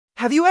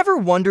Have you ever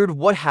wondered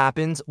what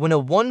happens when a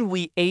One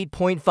UI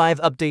 8.5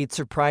 update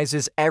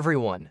surprises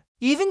everyone,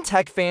 even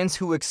tech fans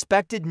who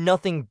expected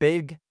nothing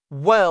big?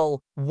 Well,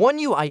 One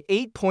UI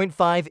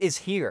 8.5 is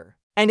here.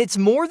 And it's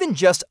more than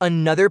just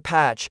another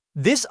patch.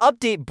 This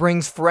update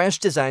brings fresh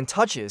design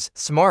touches,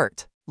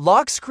 smart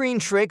lock screen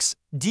tricks,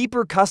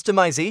 deeper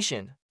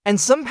customization, and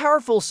some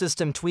powerful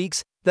system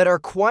tweaks that are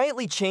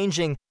quietly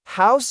changing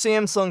how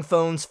Samsung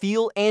phones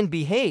feel and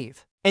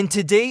behave. And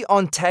today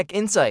on Tech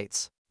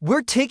Insights,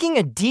 we're taking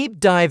a deep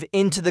dive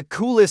into the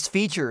coolest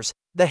features,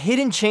 the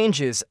hidden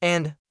changes,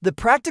 and the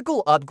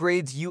practical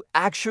upgrades you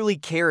actually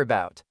care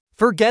about.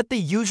 Forget the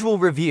usual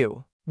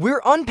review.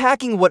 We're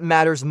unpacking what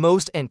matters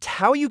most and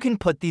how you can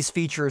put these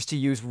features to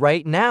use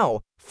right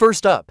now.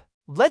 First up,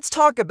 let's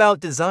talk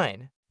about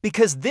design,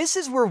 because this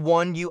is where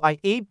One UI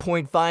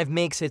 8.5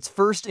 makes its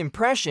first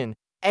impression.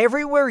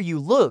 Everywhere you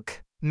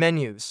look,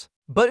 menus,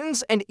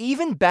 buttons, and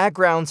even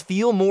backgrounds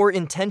feel more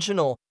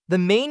intentional. The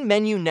main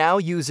menu now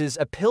uses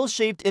a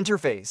pill-shaped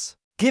interface,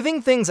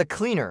 giving things a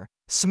cleaner,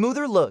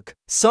 smoother look.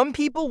 Some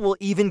people will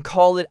even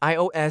call it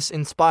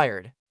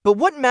iOS-inspired. But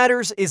what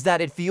matters is that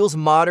it feels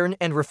modern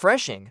and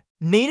refreshing.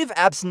 Native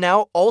apps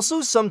now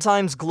also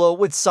sometimes glow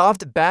with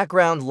soft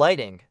background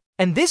lighting,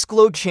 and this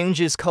glow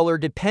changes color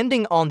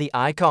depending on the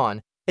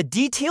icon, a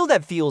detail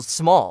that feels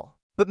small,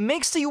 but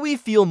makes the UI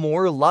feel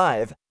more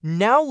alive.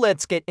 Now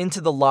let's get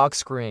into the lock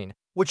screen,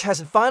 which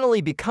has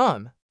finally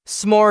become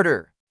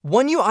smarter.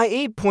 One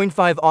UI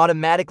 8.5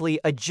 automatically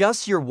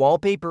adjusts your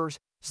wallpapers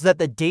so that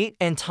the date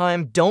and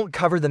time don't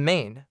cover the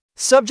main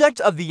subject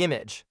of the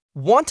image.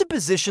 Want to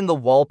position the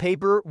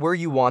wallpaper where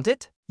you want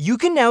it? You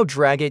can now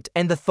drag it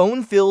and the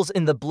phone fills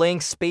in the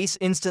blank space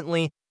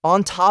instantly.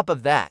 On top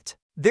of that,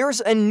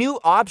 there's a new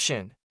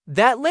option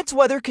that lets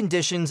weather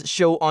conditions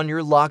show on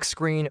your lock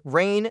screen: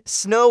 rain,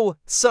 snow,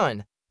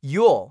 sun.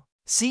 You'll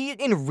see it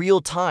in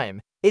real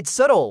time. It's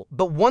subtle,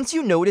 but once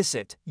you notice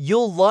it,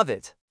 you'll love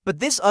it. But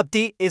this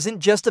update isn't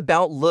just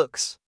about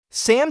looks.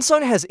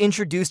 Samsung has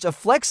introduced a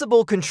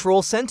flexible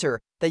control center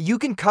that you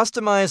can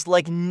customize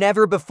like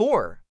never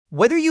before.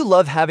 Whether you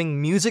love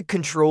having music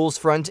controls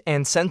front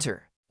and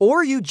center,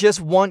 or you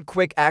just want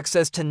quick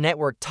access to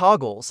network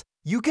toggles,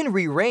 you can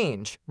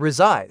rearrange,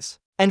 resize,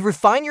 and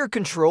refine your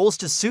controls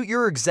to suit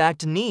your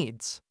exact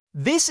needs.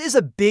 This is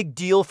a big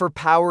deal for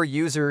power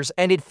users,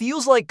 and it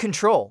feels like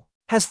control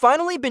has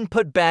finally been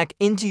put back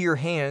into your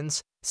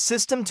hands.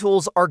 System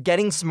tools are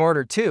getting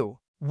smarter too.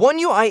 One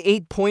UI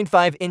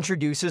 8.5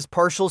 introduces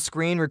partial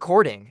screen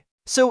recording.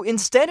 So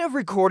instead of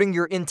recording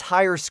your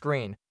entire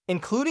screen,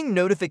 including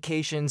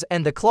notifications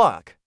and the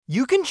clock,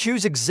 you can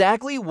choose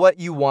exactly what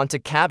you want to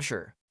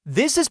capture.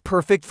 This is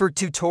perfect for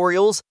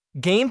tutorials,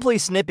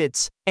 gameplay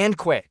snippets, and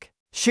quick,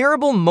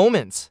 shareable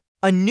moments.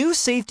 A new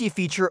safety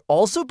feature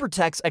also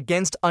protects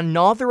against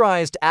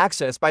unauthorized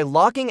access by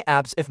locking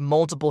apps if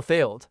multiple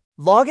failed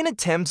login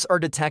attempts are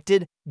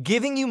detected,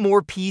 giving you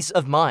more peace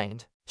of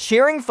mind.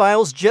 Sharing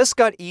files just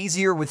got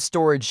easier with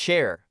Storage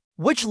Share,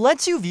 which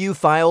lets you view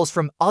files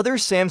from other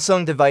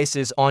Samsung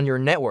devices on your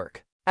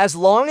network, as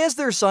long as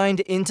they're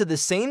signed into the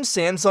same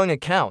Samsung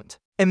account.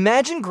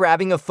 Imagine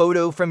grabbing a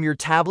photo from your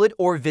tablet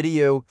or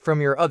video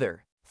from your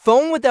other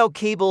phone without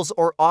cables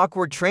or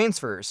awkward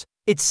transfers.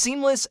 It's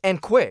seamless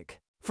and quick.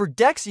 For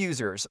DeX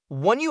users,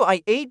 One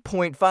UI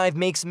 8.5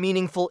 makes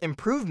meaningful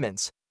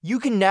improvements. You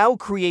can now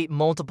create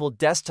multiple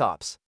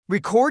desktops,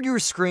 record your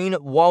screen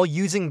while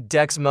using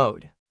DeX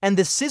mode, and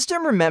the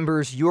system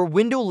remembers your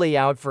window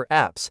layout for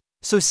apps,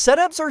 so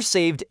setups are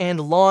saved and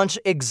launch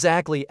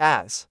exactly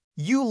as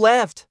you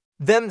left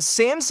them.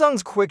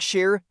 Samsung's Quick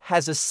Share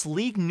has a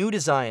sleek new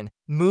design,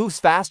 moves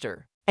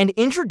faster, and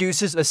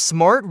introduces a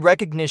smart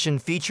recognition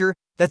feature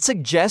that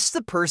suggests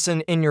the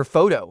person in your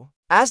photo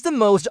as the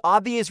most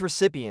obvious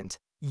recipient.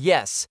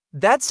 Yes,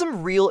 that's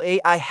some real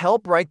AI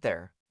help right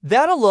there.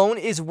 That alone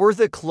is worth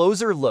a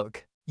closer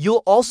look.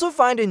 You'll also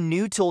find a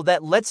new tool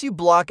that lets you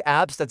block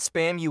apps that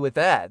spam you with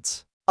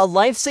ads, a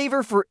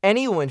lifesaver for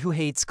anyone who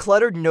hates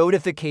cluttered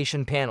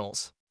notification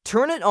panels.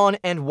 Turn it on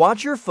and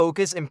watch your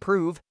focus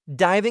improve.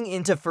 Diving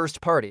into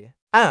first-party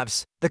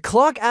apps, the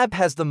Clock app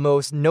has the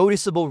most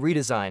noticeable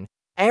redesign.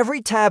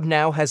 Every tab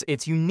now has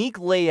its unique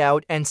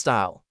layout and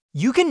style.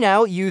 You can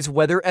now use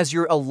weather as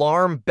your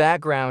alarm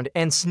background,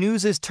 and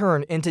snoozes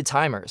turn into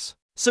timers,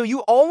 so you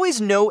always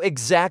know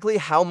exactly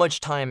how much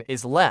time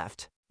is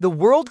left. The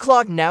world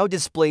clock now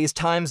displays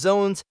time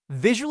zones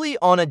visually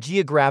on a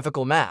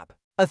geographical map,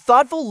 a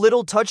thoughtful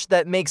little touch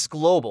that makes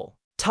global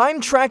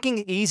time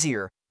tracking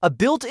easier. A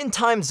built-in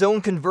time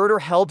zone converter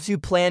helps you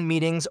plan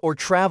meetings or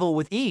travel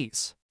with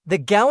ease. The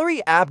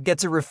Gallery app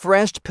gets a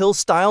refreshed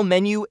pill-style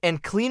menu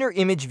and cleaner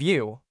image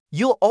view.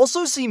 You'll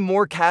also see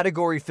more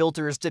category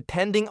filters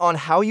depending on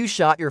how you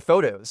shot your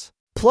photos,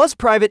 plus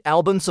private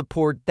album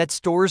support that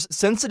stores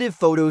sensitive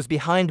photos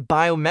behind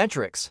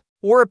biometrics,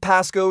 or a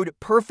passcode,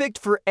 perfect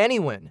for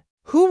anyone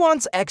who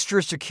wants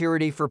extra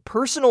security for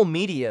personal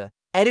media.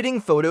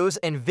 Editing photos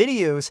and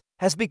videos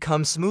has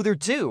become smoother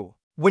too.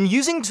 When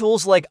using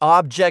tools like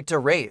Object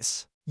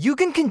Erase, you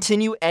can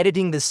continue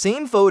editing the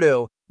same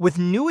photo with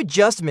new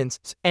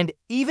adjustments and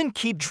even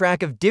keep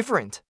track of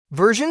different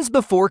versions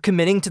before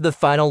committing to the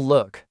final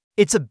look.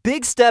 It's a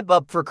big step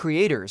up for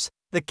creators.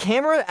 The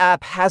camera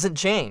app hasn't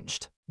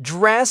changed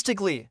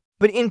drastically,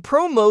 but in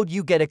Pro mode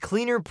you get a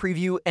cleaner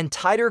preview and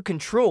tighter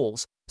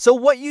controls, so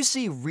what you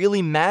see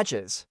really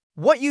matches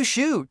what you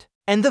shoot.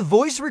 And the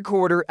voice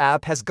recorder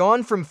app has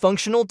gone from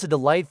functional to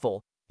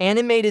delightful,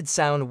 animated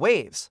sound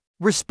waves,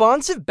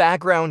 responsive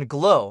background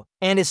glow,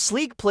 and a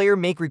sleek player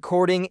make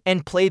recording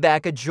and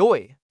playback a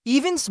joy.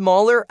 Even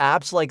smaller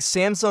apps like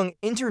Samsung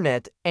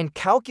Internet and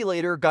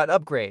Calculator got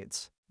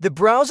upgrades. The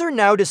browser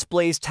now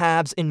displays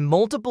tabs in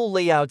multiple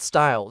layout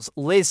styles,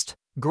 list,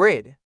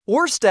 grid,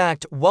 or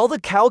stacked, while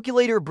the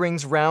calculator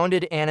brings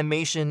rounded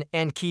animation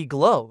and key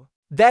glow.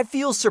 That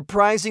feels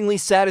surprisingly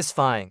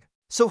satisfying.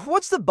 So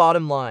what's the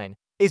bottom line?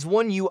 Is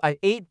One UI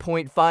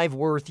 8.5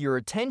 worth your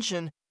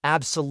attention?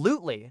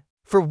 Absolutely.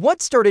 For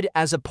what started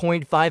as a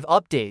 0.5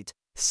 update,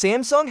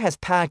 Samsung has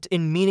packed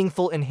in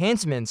meaningful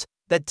enhancements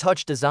that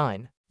touch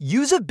design,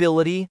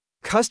 usability,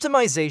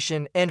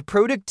 customization, and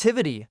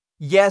productivity.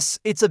 Yes,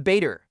 it's a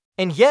beta.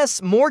 And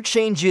yes, more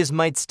changes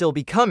might still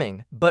be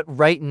coming, but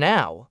right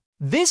now,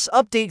 this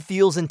update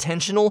feels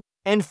intentional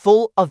and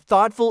full of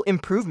thoughtful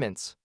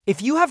improvements.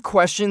 If you have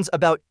questions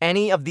about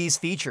any of these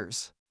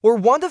features, or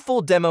want a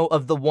full demo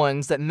of the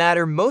ones that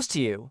matter most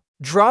to you,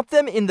 drop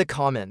them in the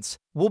comments.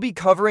 We'll be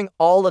covering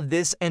all of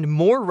this and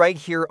more right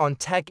here on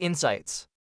Tech Insights.